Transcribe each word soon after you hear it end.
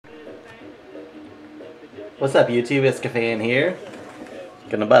What's up, YouTube? Iskafan here.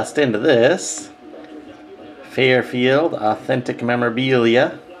 Gonna bust into this Fairfield Authentic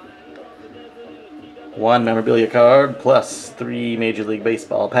Memorabilia. 1 memorabilia card plus 3 Major League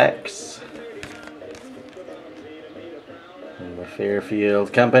Baseball packs. From the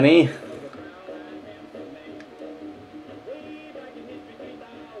Fairfield Company.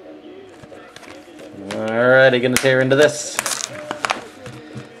 Alrighty, gonna tear into this.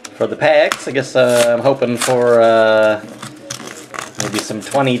 For the packs, I guess I'm hoping for maybe some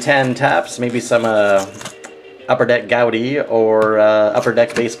 2010 tops, maybe some Upper Deck Gaudy or Upper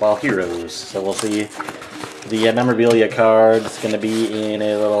Deck Baseball Heroes. So we'll see. The memorabilia card is going to be in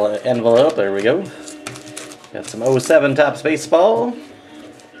a little envelope. There we go. Got some 07 Topps Baseball.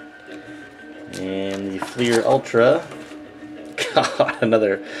 And the Fleer Ultra. God,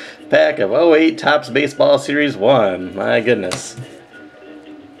 another pack of 08 Topps Baseball Series 1. My goodness.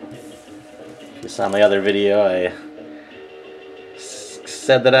 If you saw my other video, I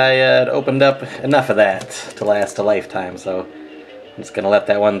said that I had opened up enough of that to last a lifetime, so I'm just going to let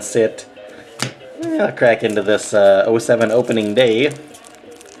that one sit. I'll crack into this 07 opening day.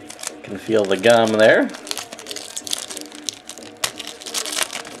 Can feel the gum there.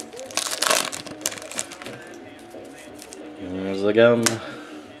 There's the gum.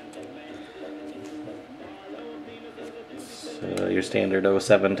 So your standard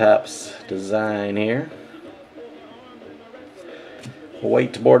 07 Topps design here.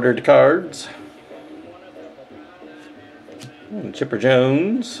 White bordered cards. And Chipper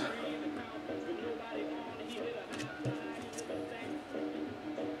Jones.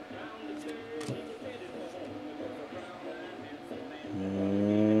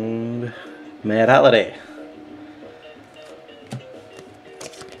 And Matt Holliday.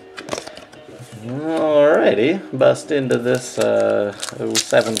 Alrighty, bust into this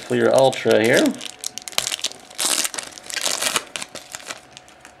 07 Fleer Ultra here.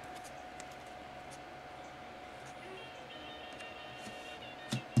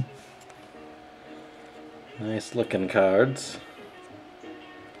 Nice looking cards.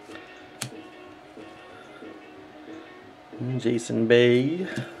 Jason Bay.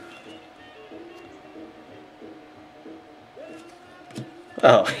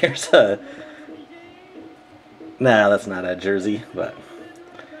 Oh, here's a... Nah, that's not a jersey, but...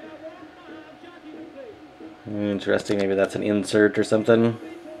 Interesting, maybe that's an insert or something.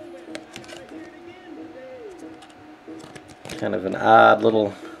 Kind of an odd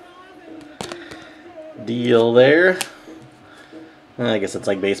little deal there. I guess it's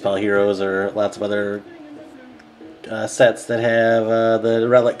like Baseball Heroes or lots of other sets that have the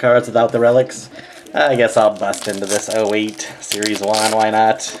relic cards without the relics. I guess I'll bust into this 08 Series 1, why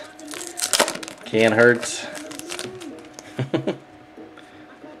not? Can't hurt.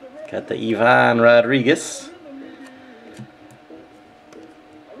 Got the Ivan Rodriguez.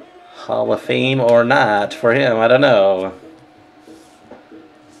 Hall of Fame or not for him, I don't know.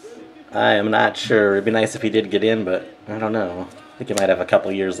 I am not sure. It'd be nice if he did get in, but I don't know. I think he might have a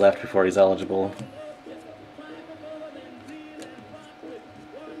couple years left before he's eligible.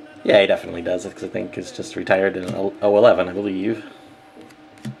 Yeah, he definitely does, because I think he's just retired in 2011, I believe.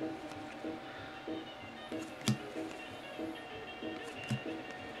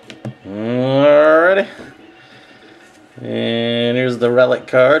 Alrighty. And here's the relic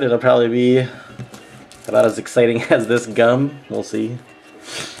card. It'll probably be about as exciting as this gum. We'll see.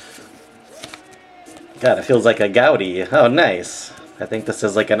 God, it feels like a Gaudy. Oh, nice. I think this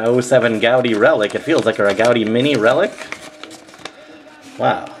is like an 07 Gaudy relic. It feels like a Gaudy mini relic.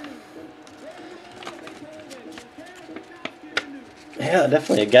 Wow. Yeah,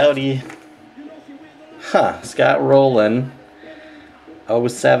 definitely a Gaudy. Huh, Scott Rowland.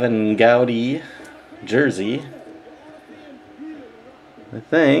 07 Gaudy jersey. I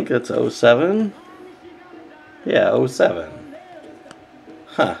think that's 07. Yeah, 07.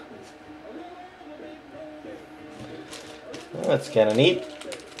 Huh. Well, that's kind of neat.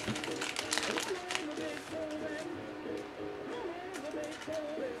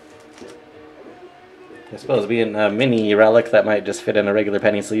 I suppose being a mini relic, that might just fit in a regular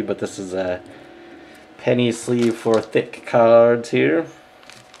penny sleeve, but this is a penny sleeve for thick cards here.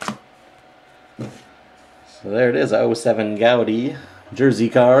 So there it is, a 07 Gaudy jersey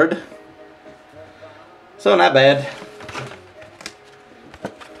card. So not bad.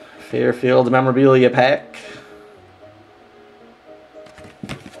 Fairfield memorabilia pack.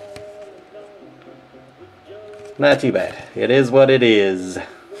 Not too bad. It is what it is.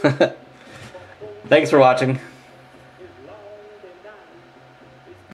 Thanks for watching.